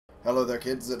Hello there,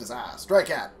 kids. It is I, Stray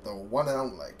Cat, the one and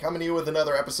only, coming to you with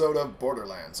another episode of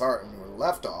Borderlands. Alright, when we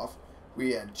left off,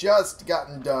 we had just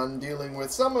gotten done dealing with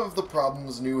some of the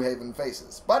problems New Haven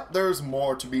faces, but there's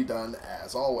more to be done,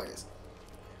 as always.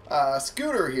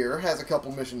 Scooter here has a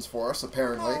couple missions for us,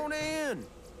 apparently. Come on in.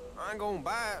 I ain't gonna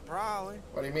buy it, probably.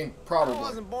 What do you mean, probably? I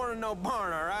wasn't born in no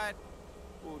barn, alright?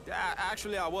 Well,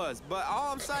 actually, I was. But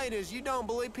all I'm saying is you don't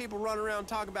believe people run around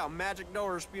talking about magic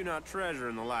doors spewing out treasure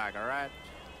and the like, alright?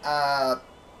 Yeah,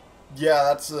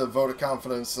 that's a vote of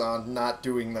confidence on not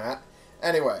doing that.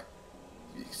 Anyway,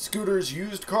 Scooter's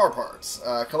used car parts.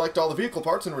 Collect all the vehicle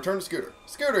parts and return to Scooter.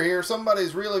 Scooter here,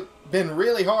 somebody's been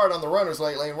really hard on the runners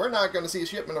lately, and we're not going to see a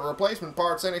shipment of replacement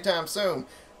parts anytime soon.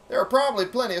 There are probably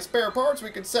plenty of spare parts we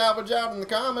could salvage out in the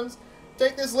commons.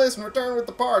 Take this list and return with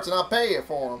the parts, and I'll pay you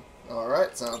for them.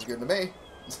 Alright, sounds good to me.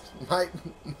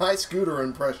 my Scooter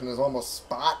impression is almost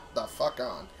spot the fuck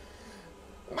on.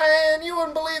 Man, you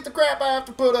wouldn't believe the crap I have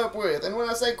to put up with. And when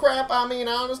I say crap, I mean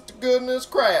honest to goodness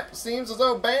crap. It seems as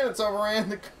though bandits overran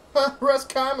the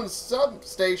Rust Commons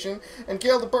substation and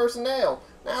killed the personnel.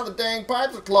 Now the dang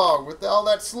pipes are clogged with all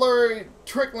that slurry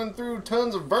trickling through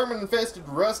tons of vermin-infested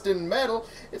rust and metal.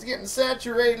 It's getting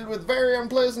saturated with very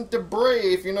unpleasant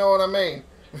debris, if you know what I mean.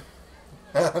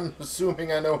 I'm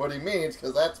assuming I know what he means,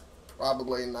 because that's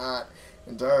probably not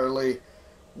entirely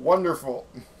wonderful.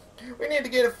 We need to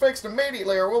get it fixed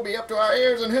immediately or we'll be up to our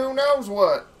ears and who knows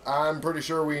what. I'm pretty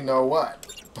sure we know what.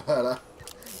 But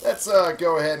let's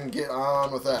go ahead and get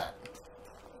on with that.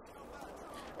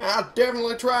 I'll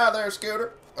definitely try there,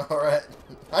 Scooter. Alright.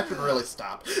 I should really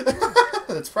stop.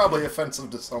 It's probably offensive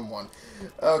to someone.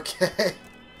 Okay.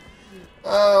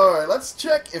 Alright, let's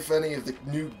check if any of the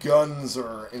new guns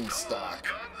are in stock.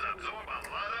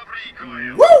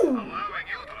 Woo!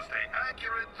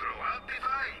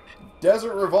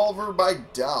 Desert Revolver by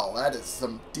Dahl. That is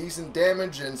some decent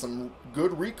damage and some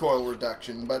good recoil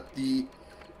reduction, but the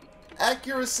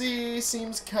accuracy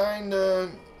seems kinda...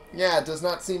 yeah, it does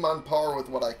not seem on par with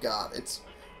what I got. It's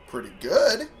pretty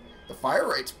good. The fire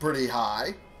rate's pretty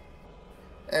high.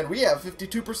 And we have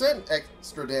 52%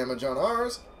 extra damage on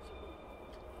ours.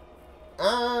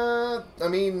 I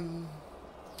mean,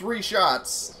 3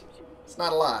 shots. It's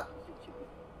not a lot.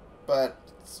 But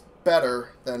it's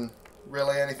better than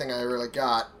really anything I really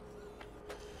got.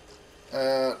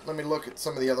 Let me look at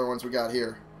some of the other ones we got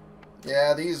here.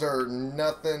 Yeah, these are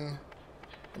nothing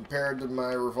compared to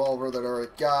my revolver that I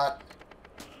already got.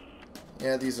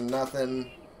 Yeah, these are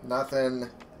nothing. Nothing.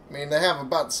 I mean, they have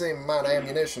about the same amount of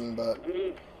ammunition, but...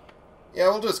 yeah,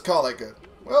 we'll just call it good.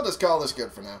 We'll just call this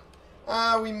good for now.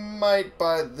 We might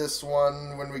buy this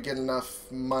one when we get enough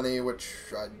money, which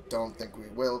I don't think we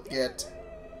will get.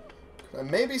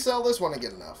 Maybe sell this one and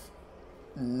get enough.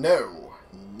 No,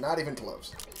 not even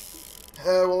close.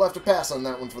 We'll have to pass on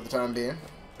that one for the time being.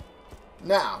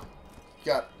 Now,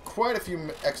 got quite a few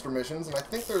extra missions, and I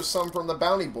think there's some from the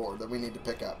bounty board that we need to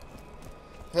pick up.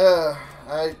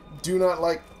 I do not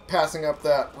like passing up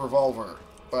that revolver,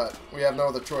 but we have no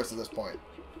other choice at this point.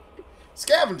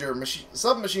 Scavenger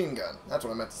submachine gun. That's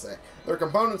what I meant to say. There are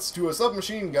components to a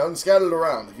submachine gun scattered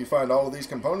around. If you find all of these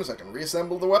components, I can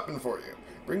reassemble the weapon for you.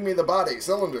 Bring me the body,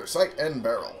 cylinder, sight, and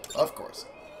barrel. Of course.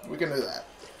 We can do that.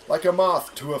 Like a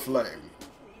moth to a flame.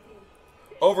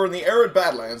 Over in the arid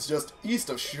Badlands, just east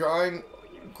of Shine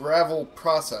Gravel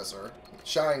Processor,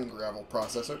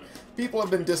 people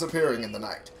have been disappearing in the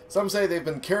night. Some say they've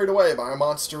been carried away by a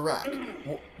monster rat.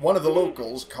 One of the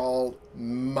locals called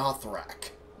Mothrak.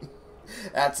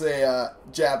 That's a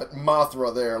jab at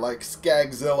Mothra there, like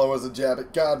Skagzilla was a jab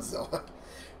at Godzilla.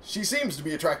 She seems to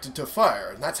be attracted to fire,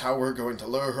 and that's how we're going to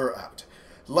lure her out.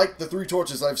 Light the 3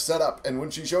 torches I've set up, and when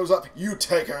she shows up, you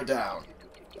take her down.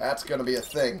 That's going to be a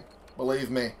thing, believe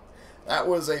me. That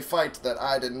was a fight that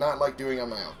I did not like doing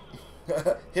on my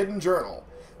own. Hidden Journal.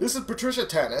 This is Patricia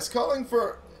Tannis calling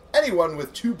for anyone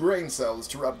with 2 brain cells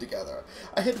to rub together.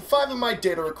 I hid 5 of my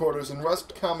data recorders in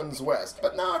Rust Commons West,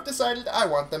 but now I've decided I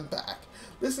want them back.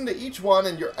 Listen to each one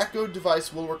and your Echo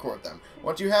device will record them.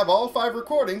 Once you have all 5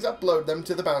 recordings, upload them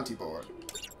to the bounty board.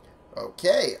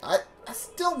 Okay, I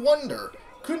still wonder,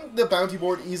 couldn't the bounty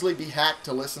board easily be hacked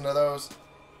to listen to those?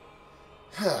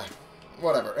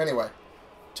 Whatever, anyway.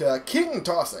 To King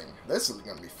Tossing. This is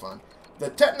going to be fun. The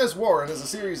Tetanus Warren is a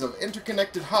series of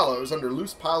interconnected hollows under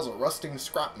loose piles of rusting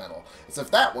scrap metal. As if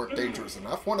that weren't dangerous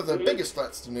enough, one of the biggest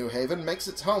threats to New Haven makes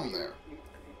its home there.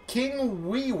 King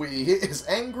Wee Wee is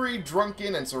angry,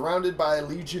 drunken, and surrounded by a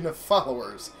legion of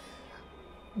followers.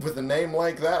 With a name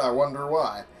like that, I wonder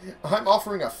why. I'm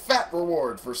offering a fat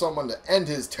reward for someone to end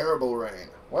his terrible reign.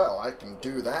 Well, I can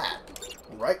do that.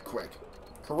 Right quick.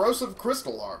 Corrosive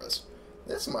crystal larvas.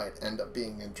 This might end up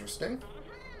being interesting.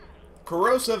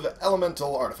 Corrosive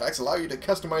elemental artifacts allow you to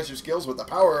customize your skills with the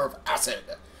power of acid.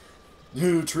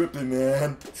 Ooh, trippy,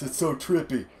 man. It's so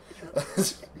trippy.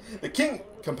 The king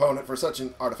component for such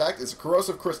an artifact is a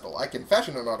corrosive crystal. I can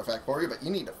fashion an artifact for you, but you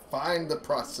need to find the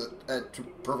process to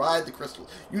provide the crystal.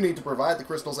 You need to provide the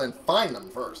crystals and find them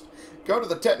first. Go to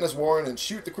the tetanus warren and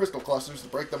shoot the crystal clusters to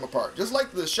break them apart, just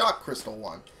like the shock crystal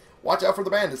one. Watch out for the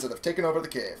bandits that have taken over the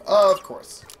cave. Of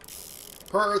course.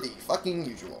 Per the fucking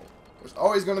usual. There's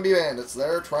always going to be bandits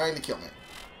there trying to kill me.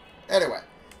 Anyway,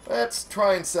 let's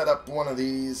try and set up one of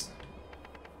these.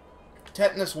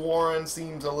 Tetanus warren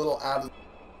seems a little out of...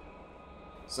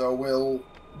 So we'll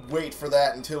wait for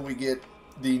that until we get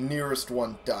the nearest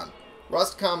one done.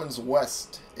 Rust Commons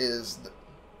West is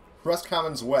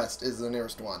the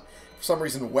nearest one. For some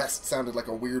reason, west sounded like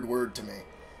a weird word to me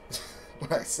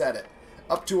when I said it.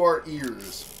 Up to our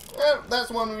ears.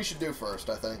 That's one we should do first,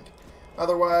 I think.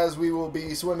 Otherwise, we will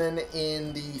be swimming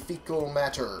in the fecal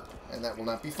matter, and that will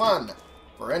not be fun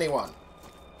for anyone.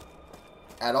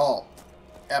 At all.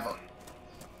 Ever.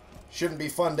 Shouldn't be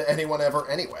fun to anyone ever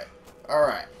anyway.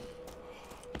 Alright.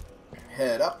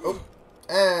 Head up. Oh.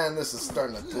 And this is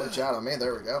starting to glitch out on me.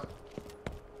 There we go.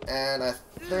 And I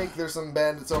think there's some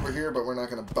bandits over here, but we're not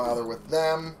going to bother with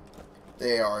them.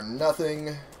 They are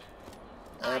nothing.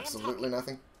 Absolutely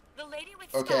nothing. The lady with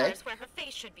scars where her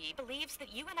face should be believes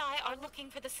that you and I are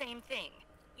looking for the same thing.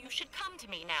 You should come to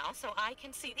me now so I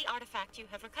can see the artifact you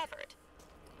have recovered.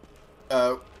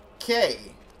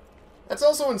 Okay. That's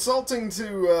also insulting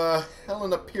to,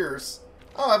 Helena Pierce.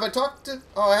 Oh, have I talked to...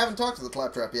 Oh, I haven't talked to the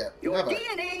Claptrap yet. Your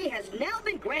DNA has now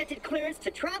been granted clearance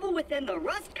to travel within the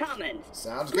Rust Commons.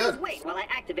 Sounds Please good. wait while I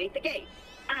activate the gate.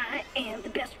 I am the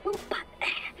best robot.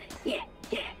 Yeah,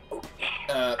 oh,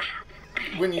 yeah.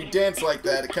 When you dance like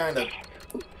that, it kind of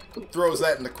throws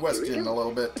that into question a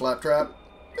little bit, Claptrap.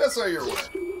 Just so you're aware.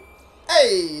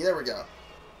 Hey, there we go.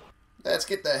 Let's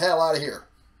get the hell out of here.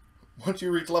 Once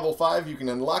you reach level 5, you can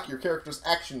unlock your character's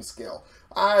action skill.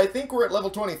 I think we're at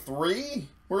level 23.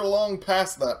 We're long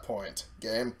past that point,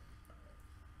 game.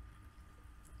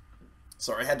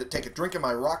 Sorry, I had to take a drink of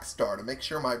my Rockstar to make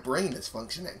sure my brain is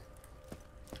functioning.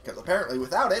 Because apparently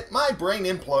without it, my brain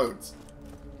implodes.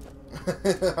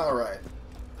 Alright.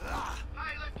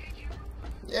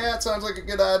 Yeah, it sounds like a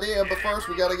good idea, but first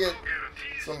we gotta get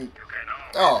some...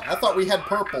 Oh, I thought we had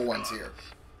purple ones here.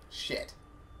 Shit.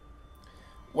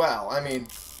 Well, I mean,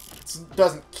 it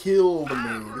doesn't kill the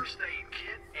mood.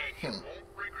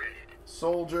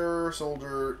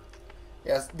 Soldier.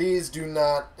 Yes, these do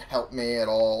not help me at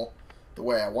all the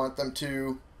way I want them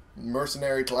to.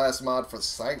 Mercenary class mod for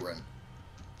Siren.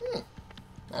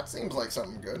 That seems like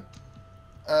something good.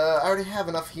 I already have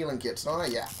enough healing kits, don't I?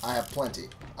 Yeah, I have plenty.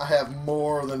 I have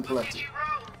more than plenty.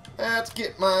 Let's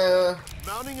get my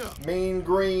mean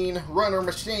green runner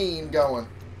machine going.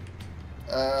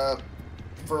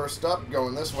 First up,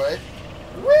 going this way.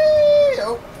 Whee!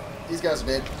 Oh, these guys are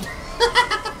dead.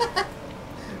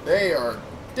 They are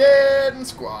dead and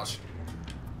squashed.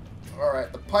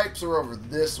 Alright, the pipes are over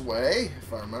this way,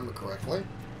 if I remember correctly.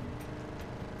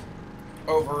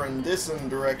 Over in this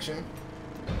direction.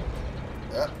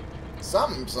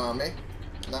 Something saw me.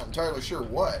 Not entirely sure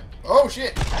what. Oh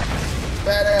shit!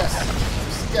 Badass!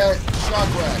 This guy,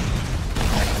 shockwave.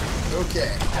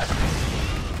 Okay.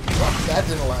 Well, that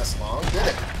didn't last long, did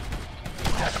it?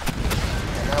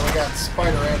 And now we got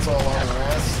spider ants all on our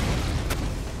ass.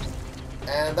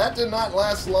 And that did not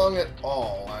last long at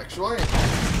all, actually.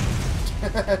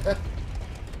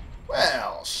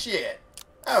 Well, shit.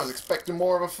 I was expecting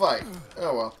more of a fight.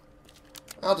 Oh well.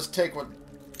 I'll just take what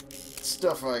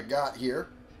stuff I got here.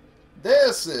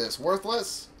 This is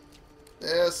worthless.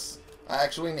 This I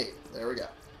actually need. There we go.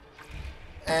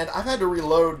 And I've had to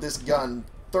reload this gun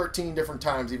 13 different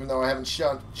times, even though I haven't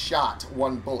shot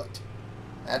one bullet.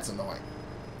 That's annoying.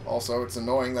 Also, it's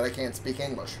annoying that I can't speak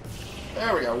English.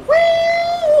 There we go.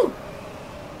 Woo!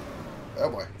 Oh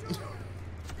boy.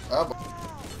 Oh boy.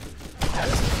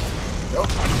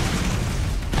 Nope.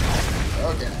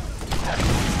 Okay.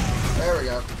 There we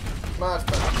go. Much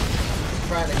better.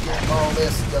 Trying to get all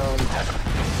this done.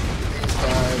 These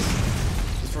guys.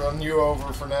 Just run you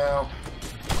over for now.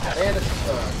 And it's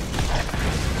done.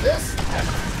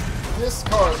 This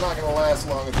car is not going to last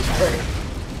long at this rate.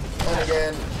 And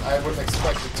again, I wouldn't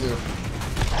expect it to,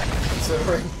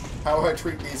 considering how I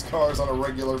treat these cars on a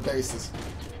regular basis.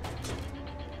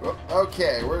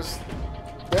 Okay, where's...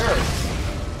 There it is.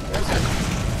 There's it.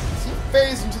 Does he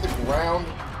phase into the ground?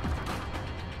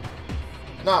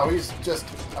 No, he's just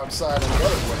outside on the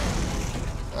other way.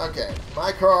 Okay,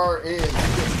 my car is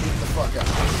getting beat the fuck up.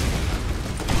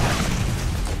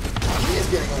 He's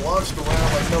getting launched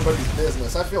around like nobody's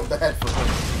business. I feel bad for him.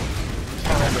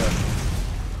 Kinda.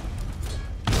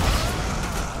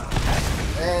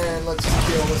 And let's just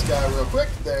kill this guy real quick.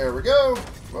 There we go.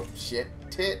 Oh, shit.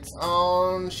 Tits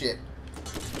on shit.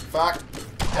 Fuck.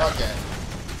 Okay.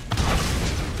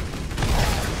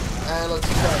 And let's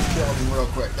try and kill him real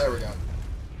quick. There we go.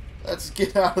 Let's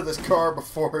get out of this car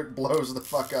before it blows the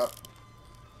fuck up.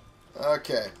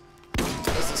 Okay.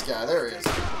 Where's this guy? There he is.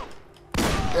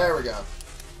 There we go.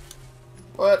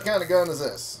 What kind of gun is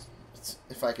this?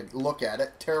 If I could look at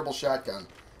it. Terrible shotgun.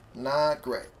 Not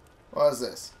great. What is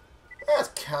this? That's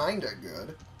kind of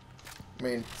good. I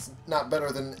mean, it's not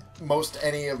better than most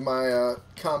any of my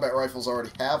combat rifles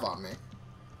already have on me.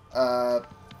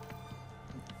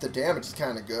 The damage is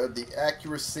kind of good. The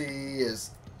accuracy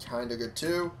is kind of good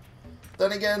too.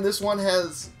 Then again, this one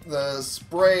has the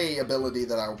spray ability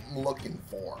that I'm looking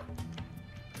for.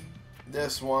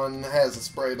 This one has the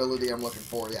spray ability I'm looking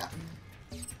for, yeah.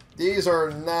 These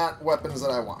are not weapons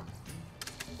that I want.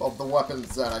 Well, the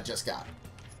weapons that I just got.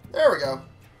 There we go.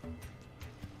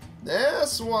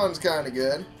 This one's kind of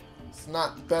good. It's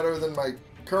not better than my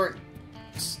current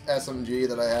SMG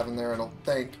that I have in there, I don't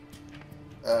think.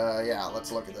 Yeah,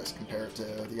 let's look at this compared to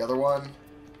the other one.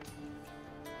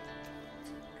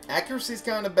 Accuracy's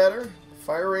kind of better.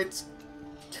 Fire rate's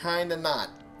kind of not.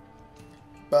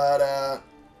 But,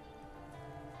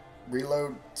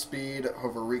 reload speed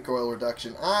over recoil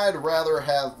reduction. I'd rather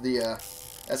have the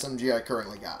SMG I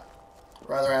currently got.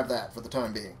 Rather have that for the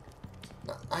time being.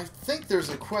 Now, I think there's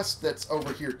a quest that's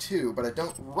over here too, but I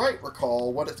don't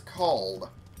recall what it's called.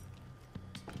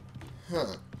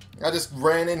 Huh. I just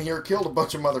ran in here, killed a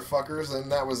bunch of motherfuckers,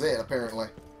 and that was it, apparently.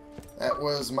 That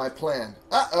was my plan.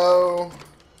 Uh-oh!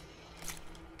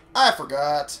 I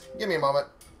forgot. Give me a moment.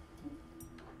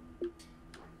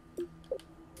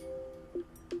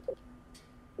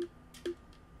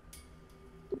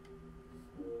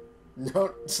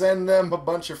 Don't send them a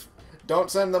bunch of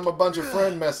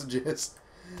friend messages.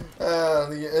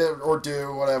 Or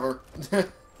do, whatever.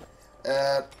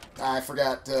 I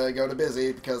forgot to go to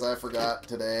busy because I forgot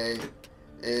today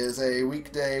is a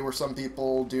weekday where some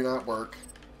people do not work.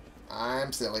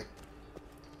 I'm silly.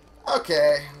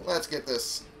 Okay, let's get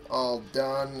this all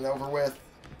done and over with.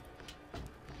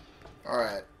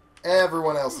 Alright,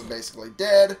 everyone else is basically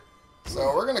dead,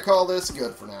 so we're going to call this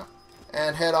good for now.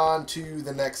 And head on to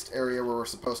the next area where we're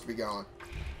supposed to be going.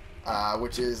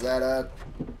 Which is that,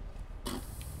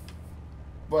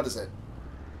 what is it?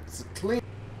 It's a clean...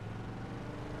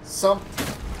 Sump...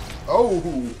 Oh!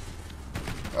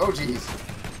 Oh, jeez.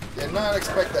 Did not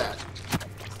expect that.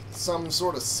 Some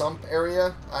sort of sump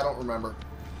area? I don't remember.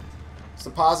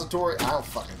 Suppository? I don't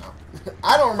fucking know.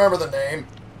 I don't remember the name.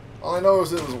 All I know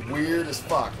is it was weird as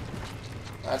fuck.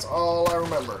 That's all I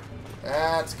remember.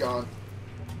 That's gone.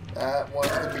 That one's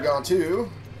going to be gone too.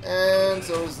 And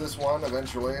so is this one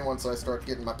eventually once I start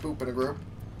getting my poop in a group.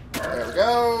 There we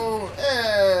go.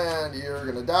 And you're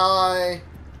going to die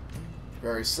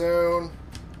very soon.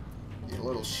 You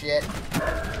little shit.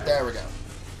 There we go.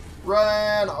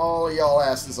 Run all of y'all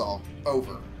asses all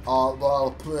over.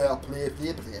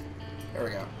 There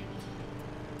we go.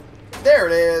 There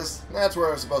it is. That's where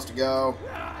I was supposed to go.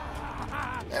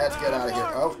 Let's get out of here.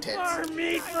 Oh, tits.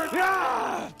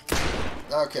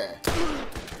 Okay.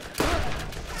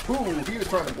 Ooh, he was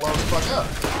trying to blow the fuck up.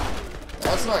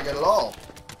 That's not good at all.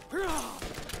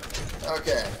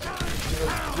 Okay.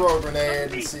 Just throw a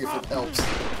grenade and see if it helps.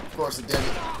 Of course it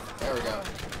didn't. There we go.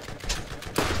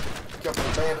 Couple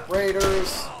of bandit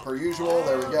raiders, per usual.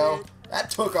 There we go. That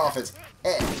took off its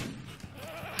head.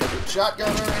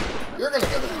 Shotgunner, you're gonna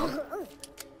go down.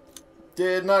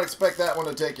 Did not expect that one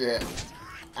to take your head.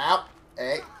 Ow.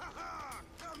 Hey.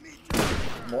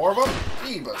 More of them?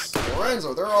 Jeebus.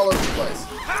 Lorenzo, they're all over the place.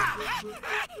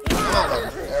 Come on, there.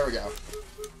 There we go.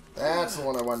 That's the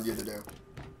one I wanted you to do.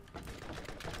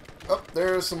 Oh,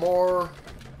 there's some more.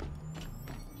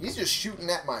 He's just shooting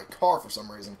at my car for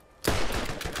some reason.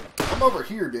 I'm over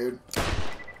here, dude.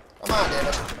 Come on, damn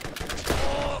it.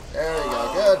 There you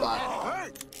go. Goodbye.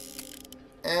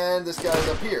 And this guy's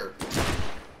up here.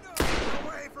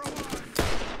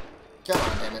 Come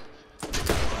on, damn it.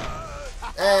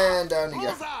 And down you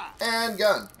go. And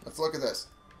gun. Let's look at this.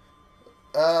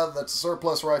 That's a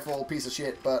surplus rifle, piece of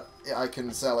shit, but I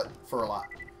can sell it for a lot.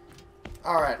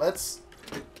 Alright, let's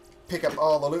pick up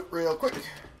all the loot real quick.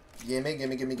 Gimme,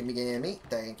 gimme, gimme, gimme, gimme.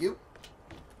 Thank you.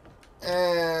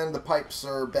 And the pipes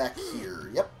are back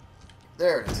here. Yep.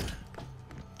 There it is.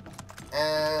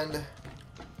 And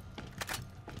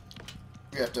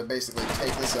we have to basically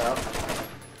take this out.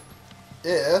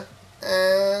 Yeah.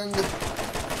 And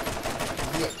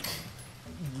yick.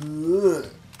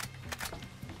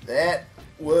 That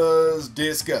was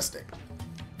disgusting.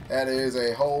 That is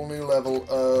a whole new level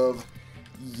of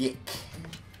yick.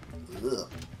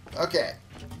 Ugh. Okay,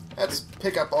 let's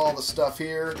pick up all the stuff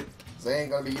here, because I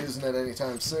ain't going to be using it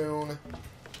anytime soon.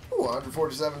 Ooh,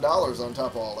 $147 on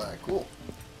top of all that. Cool.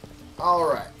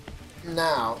 Alright.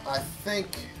 Now, I think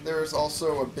there's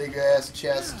also a big-ass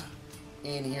chest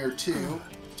in here, too,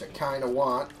 which I kind of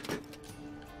want.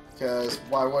 Because,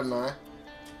 why wouldn't I?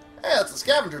 Hey, it's a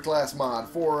scavenger class mod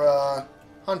for,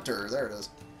 Hunter. There it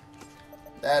is.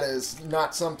 That is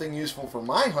not something useful for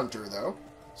my Hunter, though.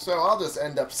 So I'll just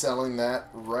end up selling that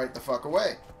right the fuck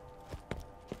away.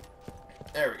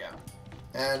 There we go.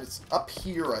 And it's up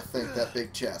here, I think, that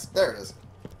big chest. There it is.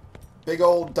 Big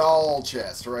old doll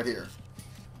chest right here.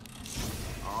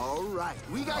 Alright,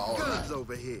 we got guns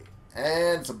over here.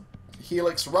 And it's a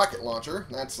Helix rocket launcher.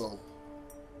 That's a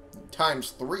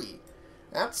 ×3.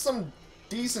 That's some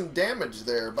decent damage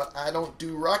there, but I don't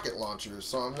do rocket launchers,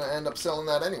 so I'm going to end up selling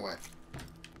that anyway.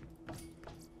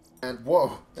 And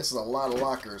whoa, this is a lot of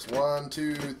lockers. 1,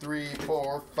 2, 3,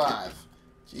 4, 5.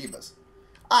 Jeebus.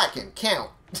 I can count.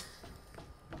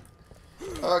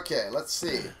 Okay, let's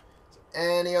see.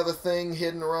 Any other thing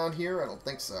hidden around here? I don't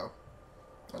think so.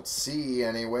 I don't see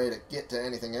any way to get to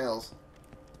anything else.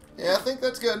 Yeah, I think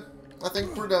that's good. I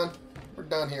think we're done. We're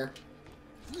done here.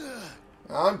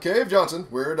 I'm Cave Johnson.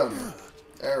 We're done here.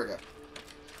 There we go.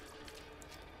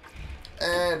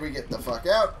 And we get the fuck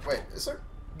out. Wait, is there?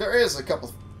 There is a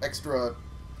couple extra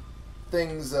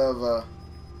things of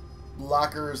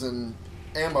lockers and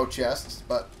ammo chests,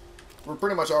 but we're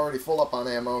pretty much already full up on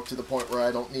ammo to the point where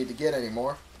I don't need to get any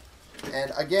more.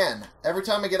 And again, every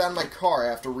time I get out of my car, I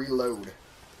have to reload.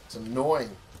 It's annoying.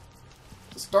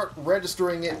 Start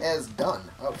registering it as done.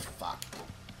 Oh, fuck.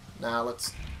 Now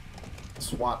let's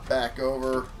swap back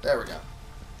over. There we go.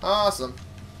 Awesome.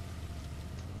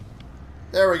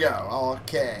 There we go.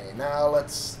 Okay, now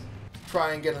let's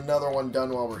try and get another one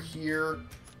done while we're here.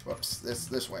 Whoops,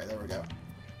 this way. There we go.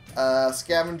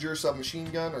 Scavenger submachine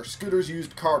gun or scooters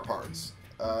used car parts.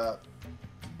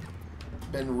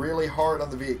 Been really hard on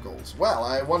the vehicles. Well,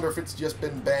 I wonder if it's just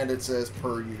been bandits as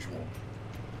per usual.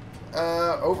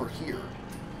 Over here.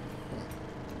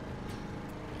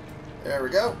 There we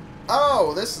go.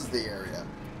 Oh, this is the area.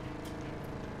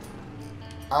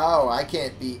 Oh, I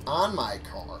can't be on my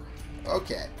car.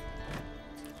 Okay.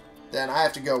 Then I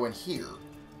have to go in here.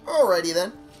 Alrighty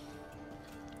then.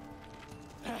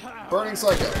 Burning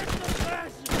Psycho.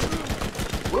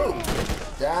 Woo!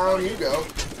 Down you go.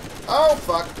 Oh,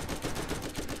 fuck.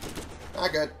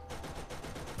 Not good.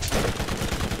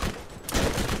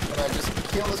 Can I just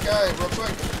kill this guy real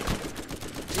quick?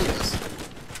 Jesus.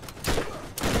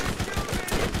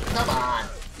 Come on.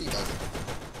 He doesn't.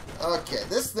 Okay,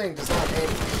 this thing does not aim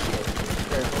shit,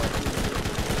 apparently.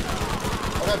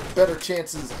 I have better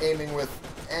chances aiming with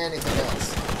anything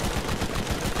else.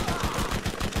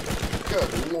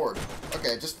 Good lord.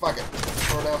 Okay, just fuck it.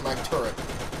 Throw down my turret.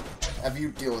 Have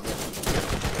you deal with it.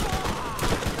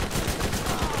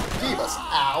 Jeebus.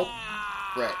 Ow.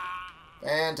 Great.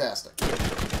 Fantastic.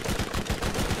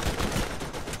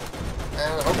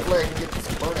 And hopefully I can get this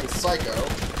burning psycho.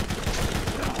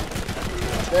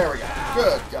 There we go.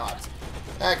 Good God.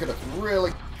 That could have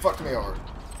really fucked me over.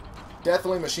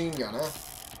 Deathly machine gun, huh?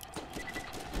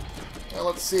 Now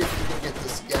let's see if we can get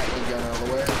this Gatling gun out of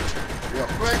the way real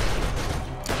quick.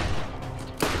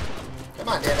 Come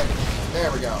on, damn it.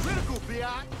 There we go. Critical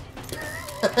biatch.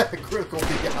 Critical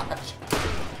biatch.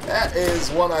 That is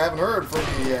one I haven't heard from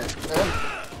you yet.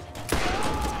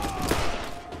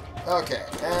 Okay,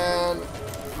 and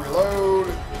reload.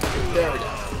 There we go.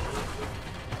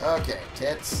 Okay,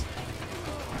 tits.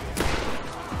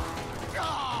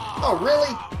 Oh,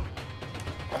 really?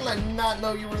 How did I not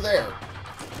know you were there?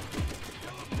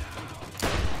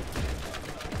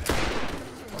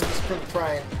 I'm just going to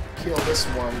try and kill this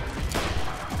one.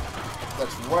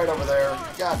 That's right over there.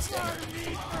 God damn it.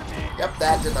 Yep,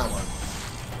 that did not work.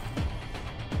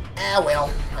 Ah, well,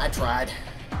 I tried.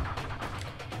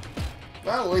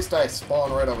 Well, at least I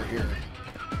spawned right over here.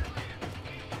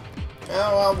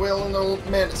 Now I'm wheeling the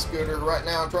Bandit scooter right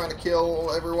now, trying to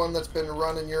kill everyone that's been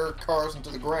running your cars into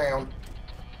the ground.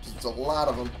 There's a lot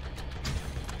of them.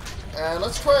 And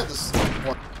let's try this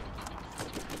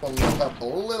one up a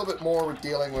little bit more with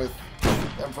dealing with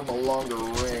them from a longer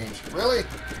range. Really?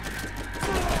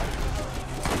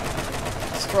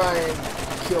 Let's try and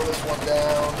kill this one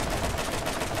down.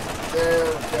 There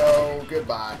we go.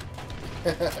 Goodbye.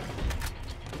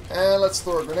 And let's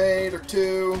throw a grenade or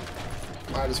two.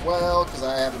 Might as well, because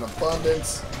I have an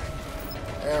abundance.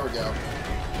 There we go.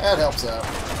 That helps out.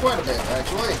 Quite a bit,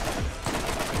 actually.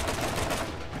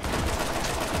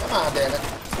 Come on, damn it.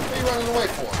 What are you running away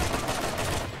for?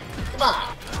 Come on.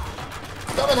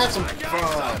 Come and have some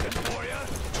fun.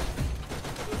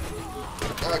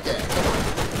 Okay, come on.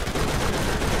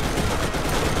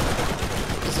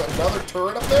 Is there another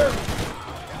turret up there?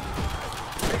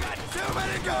 Too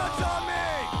many guns on me!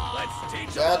 Let's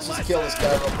teach Let's just kill this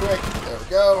guy real quick. There we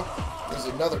go. There's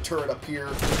another turret up here.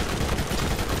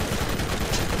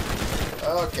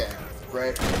 Okay,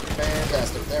 great.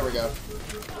 Fantastic. There we go.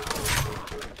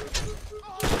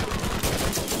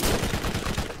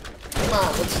 Come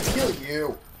on, let's kill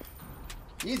you.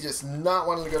 He's just not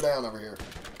wanting to go down over here.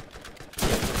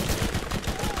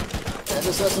 And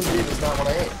this SMG does not want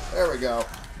to aim. There we go.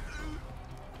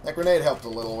 That grenade helped a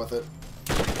little with it.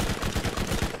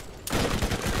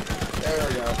 There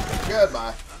we go.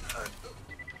 Goodbye.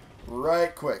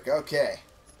 Right quick. Okay.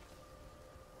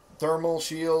 Thermal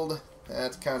shield.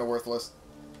 That's kind of worthless.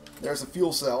 There's a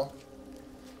fuel cell.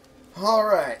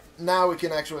 Alright. Now we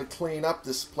can actually clean up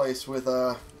this place with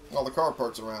all the car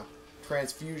parts around.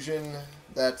 Transfusion.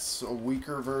 That's a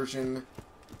weaker version.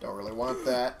 Don't really want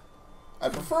that. I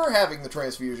prefer having the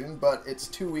transfusion, but it's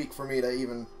too weak for me to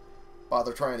even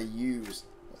bother trying to use.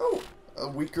 Oh, a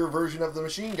weaker version of the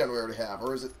machine gun we already have.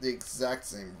 Or is it the exact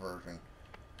same version?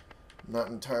 Not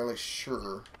entirely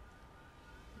sure.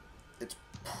 It's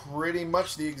pretty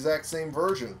much the exact same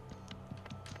version.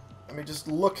 Let me just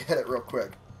look at it real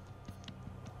quick.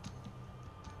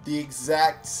 The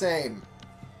exact same.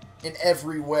 In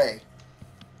every way.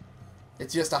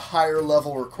 It's just a higher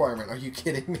level requirement. Are you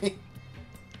kidding me?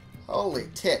 Holy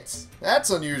tits.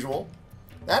 That's unusual.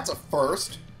 That's a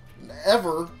first.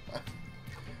 Ever.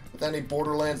 With any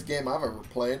Borderlands game I've ever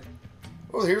played.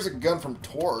 Oh, here's a gun from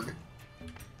Torg.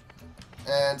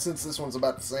 And since this one's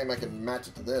about the same, I can match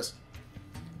it to this.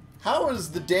 How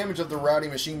is the damage of the Rowdy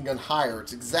machine gun higher?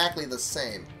 It's exactly the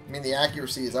same. I mean, the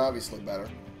accuracy is obviously better.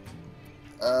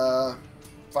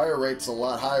 Fire rate's a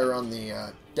lot higher on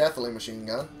the Deathly machine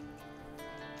gun.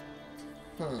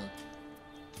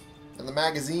 And the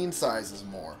magazine size is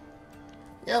more.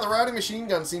 Yeah, the Rowdy machine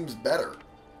gun seems better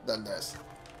than this.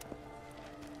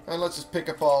 And let's just pick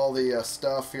up all the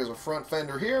stuff. Here's a front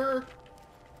fender here.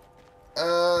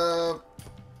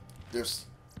 There's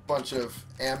a bunch of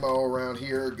ammo around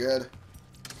here. Good.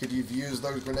 Could you've used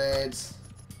those grenades.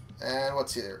 And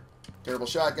what's here? Terrible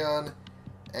shotgun.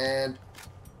 And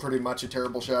pretty much a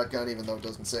terrible shotgun, even though it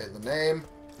doesn't say it in the name.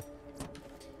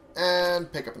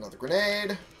 And pick up another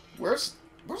grenade. Where's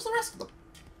the rest of them?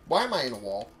 Why am I in a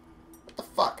wall? What the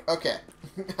fuck? Okay.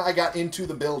 I got into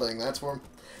the building. That's where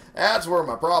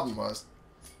my problem was.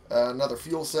 Another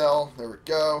fuel cell. There we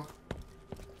go.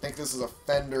 I think this is a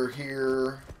fender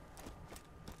here.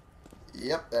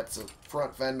 Yep, that's a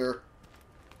front fender.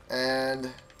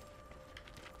 And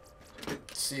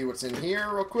let's see what's in here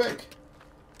real quick.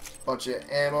 Bunch of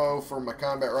ammo for my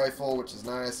combat rifle, which is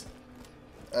nice.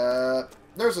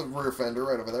 There's a rear fender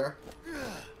right over there.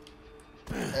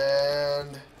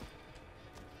 And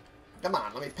come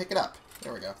on, let me pick it up.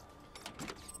 There we go.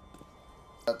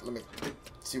 Let me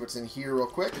see what's in here real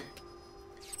quick.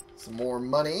 Some more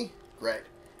money. Great.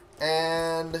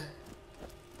 And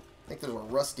I think there's a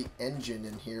rusty engine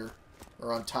in here,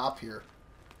 or on top here.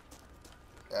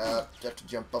 Have to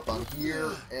jump up on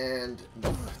here, and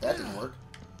nope, that didn't work.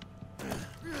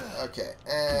 Okay,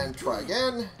 and try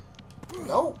again.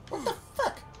 No, what the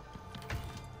fuck?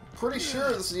 Pretty sure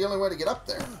this is the only way to get up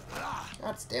there.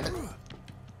 God damn it.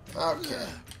 Okay.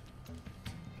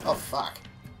 Oh fuck.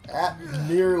 That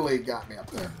nearly got me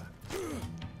up there.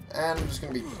 And I'm just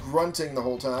going to be grunting the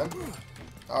whole time.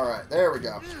 Alright, there we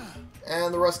go.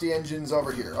 And the rusty engine's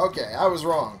over here. Okay, I was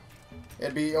wrong.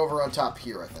 It'd be over on top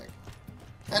here, I think.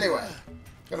 Anyway,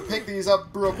 gonna pick these up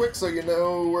real quick so you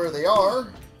know where they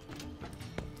are.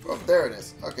 Oh, there it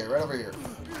is. Okay, right over here.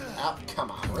 Ah,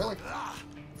 come on, really?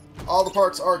 All the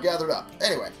parts are gathered up.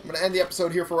 Anyway, I'm going to end the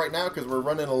episode here for right now because we're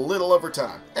running a little over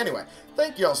time. Anyway,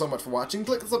 thank you all so much for watching.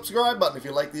 Click the subscribe button if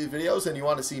you like these videos and you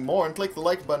want to see more, and click the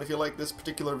like button if you like this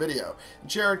particular video.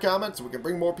 And share and comment so we can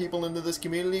bring more people into this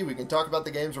community. We can talk about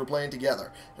the games we're playing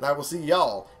together. And I will see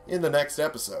y'all in the next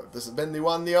episode. This has been the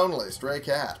one, the only Stray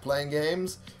Cat, playing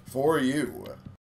games for you.